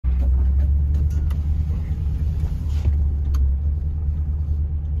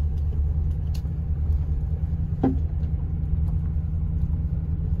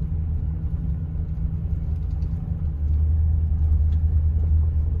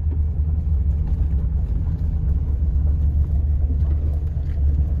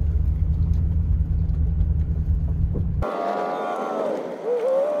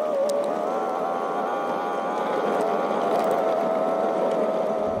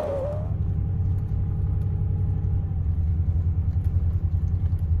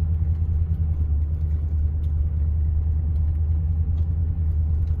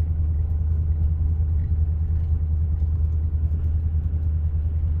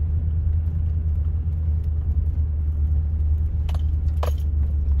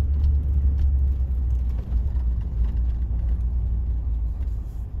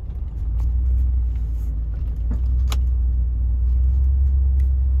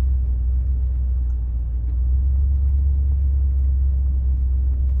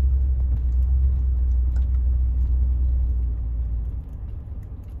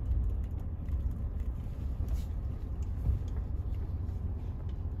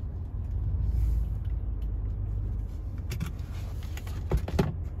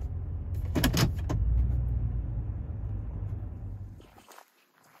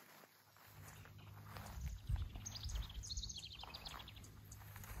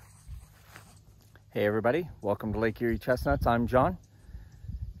Hey everybody, welcome to Lake Erie Chestnuts. I'm John.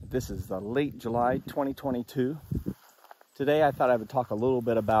 This is the late July 2022. Today I thought I would talk a little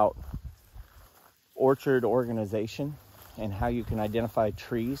bit about orchard organization and how you can identify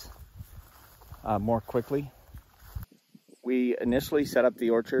trees more quickly. We initially set up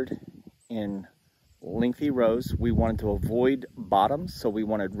the orchard in lengthy rows. We wanted to avoid bottoms, so we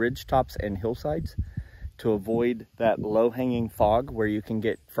wanted ridge tops and hillsides to avoid that low-hanging fog where you can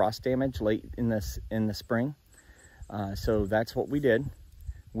get frost damage late in the spring. So that's what we did.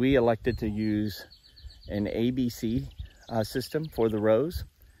 We elected to use an ABC system for the rows,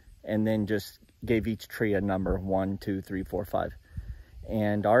 and then just gave each tree a number: 1, 2, 3, 4, 5.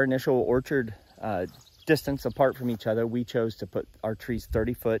 And our initial orchard distance apart from each other, we chose to put our trees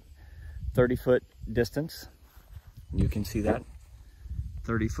 30 foot distance. You can see that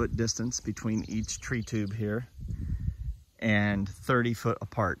 30-foot distance between each tree tube here, and 30 foot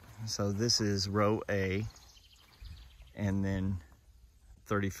apart. So this is row A, and then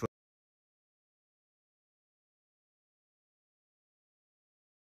 30 foot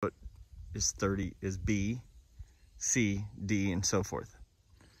is B, C, D, and so forth.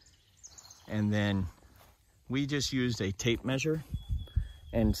 And then we just used a tape measure.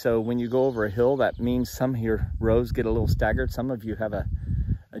 And so when you go over a hill, that means some of your rows get a little staggered. Some of you have a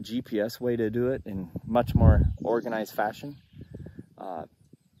GPS way to do it in much more organized fashion. I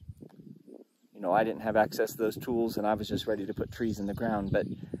didn't have access to those tools, and I was just ready to put trees in the ground. But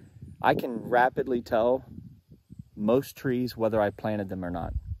I can rapidly tell most trees whether I planted them or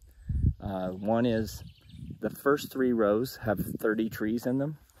not. One is the first 3 rows have 30 trees in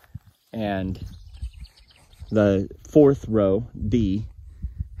them, and the 4th row, D,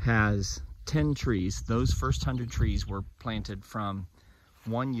 has 10 trees. Those first 100 trees were planted from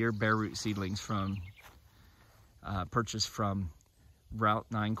 1-year bare root seedlings from purchased from Route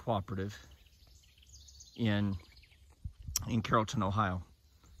 9 Cooperative in Carrollton, Ohio,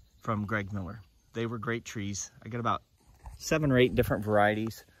 from Greg Miller. They were great trees. I got about 7 or 8 different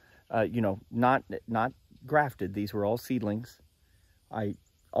varieties. Not grafted. These were all seedlings. I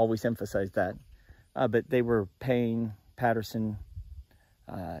always emphasize that. But they were Payne, Patterson,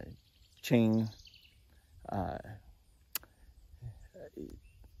 Ching,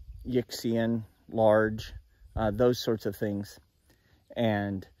 Yixian, large, those sorts of things.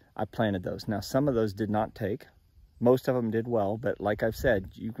 And I planted those. Now, some of those did not take. Most of them did well, but like I've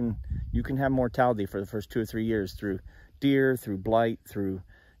said, you can have mortality for the first 2 or 3 years through deer, through blight, through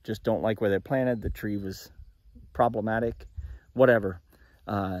just don't like where they're planted. The tree was problematic, whatever.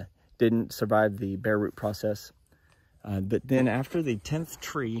 Didn't survive the bare root process. But then after the 10th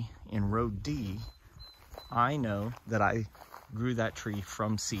tree in row D, I know that I grew that tree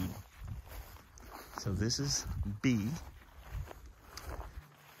from seed. So this is B.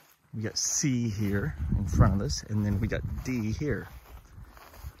 We got C here in front of us, and then we got D here.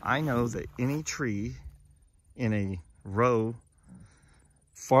 I know that any tree in a row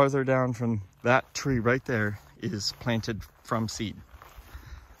farther down from that tree right there is planted from seed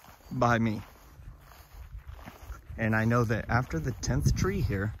by me. And I know that after the 10th tree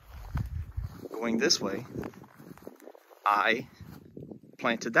here, going this way, I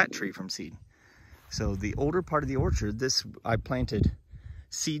planted that tree from seed. So the older part of the orchard, I planted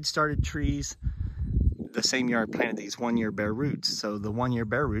seed-started trees the same year I planted these 1-year bare roots. So the 1-year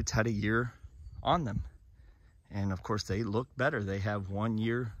bare roots had a year on them. And of course they look better. They have 1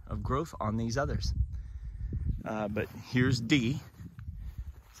 year of growth on these others. But here's D.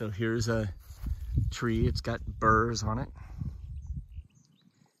 So here's a tree. It's got burrs on it.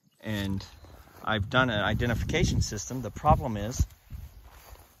 And I've done an identification system. The problem is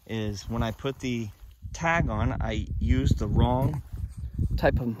when I put the tag on, I used the wrong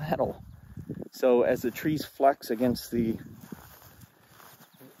type of metal. So as the trees flex against the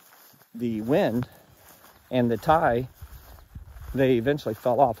wind and the tie, they eventually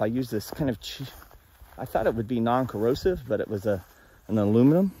fell off. I used this kind of I thought it would be non-corrosive, but it was an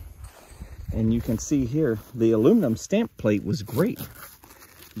aluminum. And you can see here, the aluminum stamp plate was great,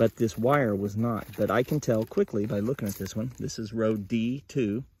 but this wire was not. But I can tell quickly by looking at this one. This is row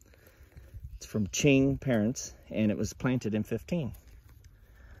D2. It's from Ching Parents, and it was planted in 15.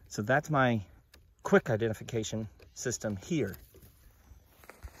 So that's my quick identification system here.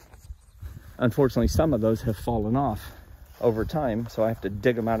 Unfortunately, some of those have fallen off over time, so I have to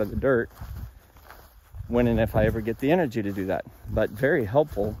dig them out of the dirt when and if I ever get the energy to do that. But very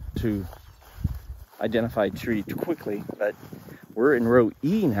helpful to identify tree quickly. But we're in row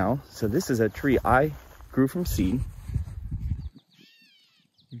E now, so this is a tree I grew from seed.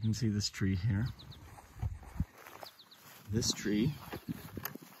 You can see this tree here. This tree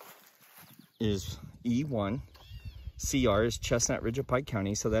is E1. CR is Chestnut Ridge of Pike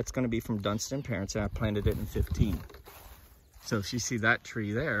County, so that's going to be from Dunstan Parents, and I planted it in 15. So if you see that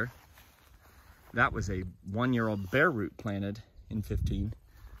tree there, that was a 1-year-old bare root planted in 15.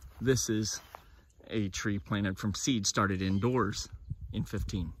 This is a tree planted from seed, started indoors in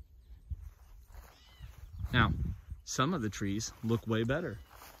 15. Now, some of the trees look way better.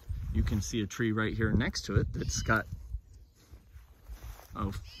 You can see a tree right here next to it that's got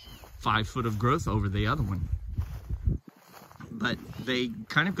 5 foot of growth over the other one. But they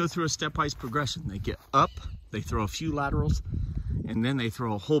kind of go through a stepwise progression. They get up, they throw a few laterals, and then they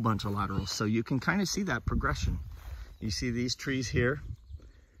throw a whole bunch of laterals. So you can kind of see that progression. You see these trees here.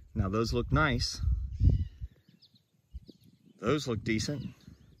 Now those look nice. Those look decent.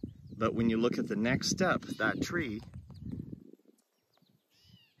 But when you look at the next step, that tree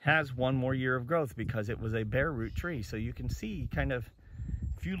has 1 more year of growth because it was a bare root tree. So you can see kind of,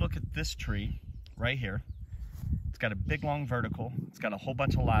 if you look at this tree right here, it's got a big long vertical, it's got a whole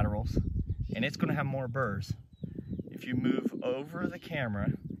bunch of laterals, and it's gonna have more burrs. If you move over the camera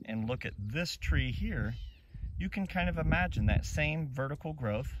and look at this tree here, you can kind of imagine that same vertical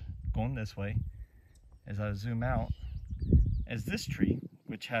growth going this way as I zoom out as this tree,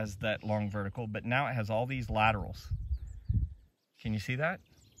 which has that long vertical, but now it has all these laterals. Can you see that?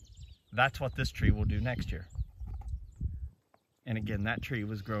 That's what this tree will do next year. And again, that tree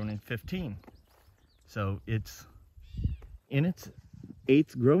was grown in 15. So it's in its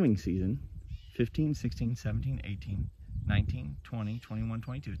 8th growing season, 15, 16, 17, 18, 19, 20, 21,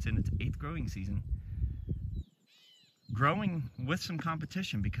 22. It's in its 8th growing season. Growing with some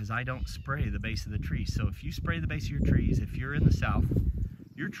competition because I don't spray the base of the tree. So if you spray the base of your trees, if you're in the south,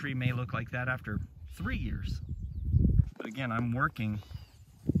 your tree may look like that after 3 years. But again, I'm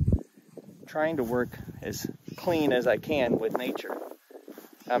trying to work as clean as I can with nature.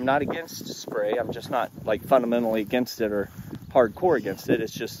 I'm not against spray. I'm just not like fundamentally against it or hardcore against it.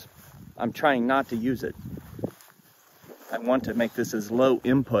 It's just I'm trying not to use it. I want to make this as low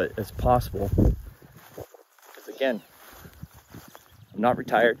input as possible. Because again, I'm not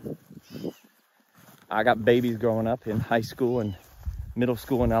retired. I got babies growing up in high school and middle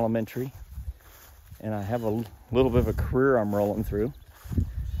school and elementary. And I have a little bit of a career I'm rolling through.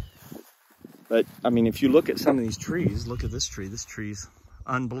 But I mean, if you look at some of these trees, look at this tree's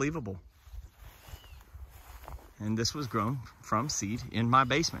unbelievable. And this was grown from seed in my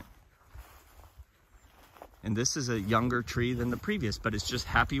basement. And this is a younger tree than the previous, but it's just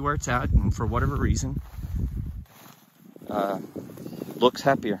happy where it's at, and for whatever reason, looks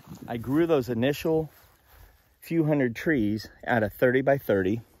happier. I grew those initial few hundred trees at a 30 by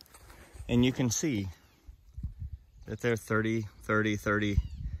 30, and you can see that they're 30, 30, 30.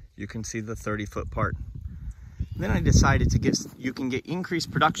 You can see the 30-foot part. Then I decided you can get increased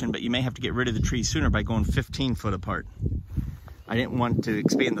production, but you may have to get rid of the trees sooner by going 15 foot apart. I didn't want to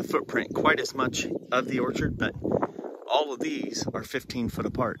expand the footprint quite as much of the orchard, but all of these are 15 foot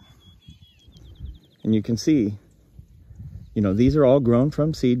apart. And you can see, you know, these are all grown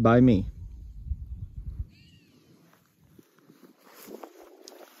from seed by me.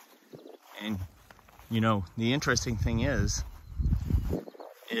 And, you know, the interesting thing is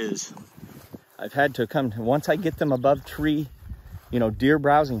I've had to once I get them above tree, you know, deer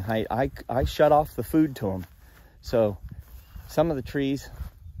browsing height, I shut off the food to them. So some of the trees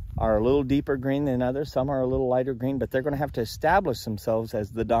are a little deeper green than others. Some are a little lighter green, but they're going to have to establish themselves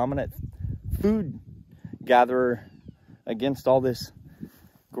as the dominant food gatherer against all this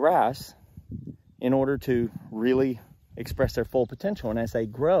grass in order to really express their full potential. And as they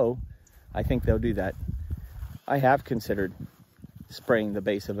grow, I think they'll do that. I have considered spraying the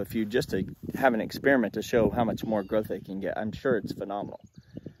base of a few just to have an experiment to show how much more growth they can get. I'm sure it's phenomenal.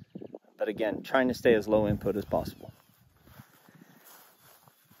 But again, trying to stay as low input as possible.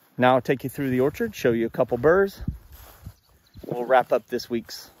 Now I'll take you through the orchard, show you a couple burrs. We'll wrap up this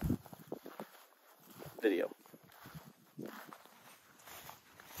week's video.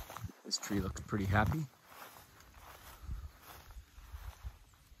 This tree looks pretty happy.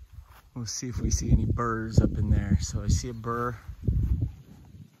 We'll see if we see any burrs up in there. So I see a burr.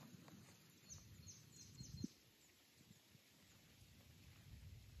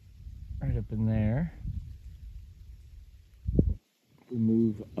 Right up in there. We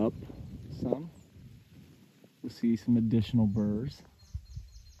move up some. We'll see some additional burrs.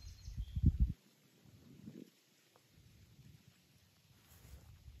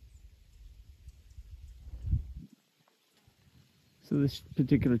 So this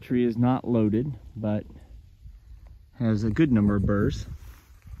particular tree is not loaded, but has a good number of burrs.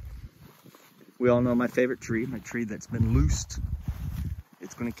 We all know my favorite tree, my tree that's been loosed.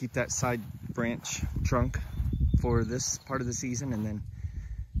 It's going to keep that side branch trunk for this part of the season, and then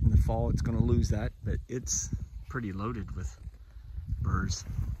in the fall it's going to lose that, but it's pretty loaded with burrs.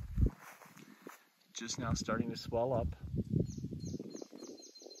 Just now starting to swell up,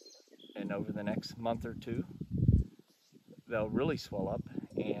 and over the next month or two they'll really swell up,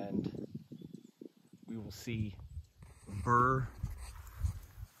 and we will see burr.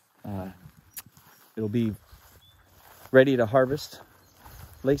 It'll be ready to harvest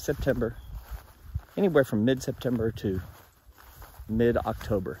late September, anywhere from mid-September to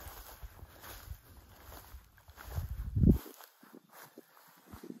mid-October.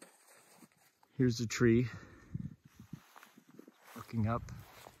 Here's the tree looking up.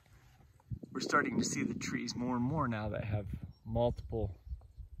 We're starting to see the trees more and more now that have multiple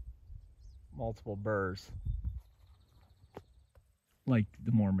burrs, like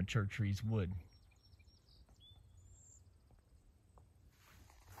the more mature trees would.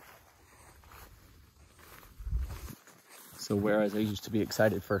 So whereas I used to be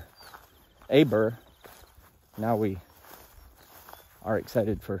excited for a burr, now we are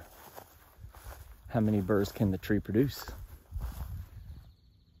excited for how many burrs can the tree produce.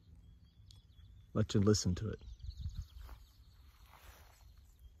 Let you listen to it.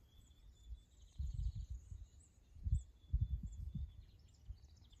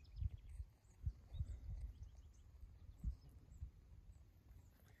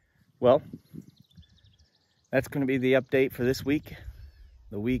 Well, that's going to be the update for this week,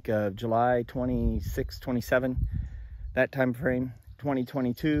 the week of July 26, 27, that time frame,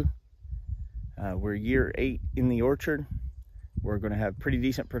 2022. We're year 8 in the orchard. We're going to have pretty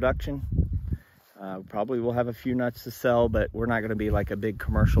decent production. Probably we'll have a few nuts to sell, but we're not going to be like a big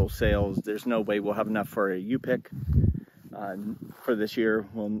commercial sales. There's no way we'll have enough for a U-pick for this year.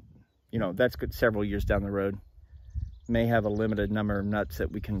 Well, you know, that's good several years down the road. May have a limited number of nuts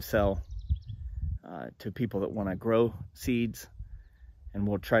that we can sell to people that want to grow seeds, and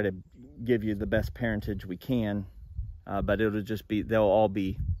we'll try to give you the best parentage we can, but it'll just be, they'll all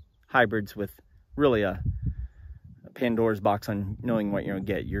be hybrids with really a Pandora's box on knowing what you're going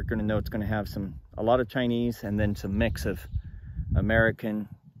to get. You're going to know it's going to have a lot of Chinese, and then some mix of American,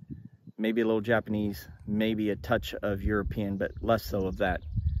 maybe a little Japanese, maybe a touch of European, but less so of that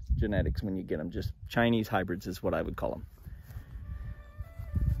genetics when you get them. Just Chinese hybrids is what I would call them.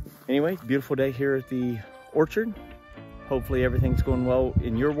 Anyway, beautiful day here at the orchard. Hopefully everything's going well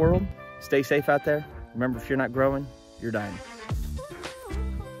in your world. Stay safe out there. Remember, if you're not growing, you're dying.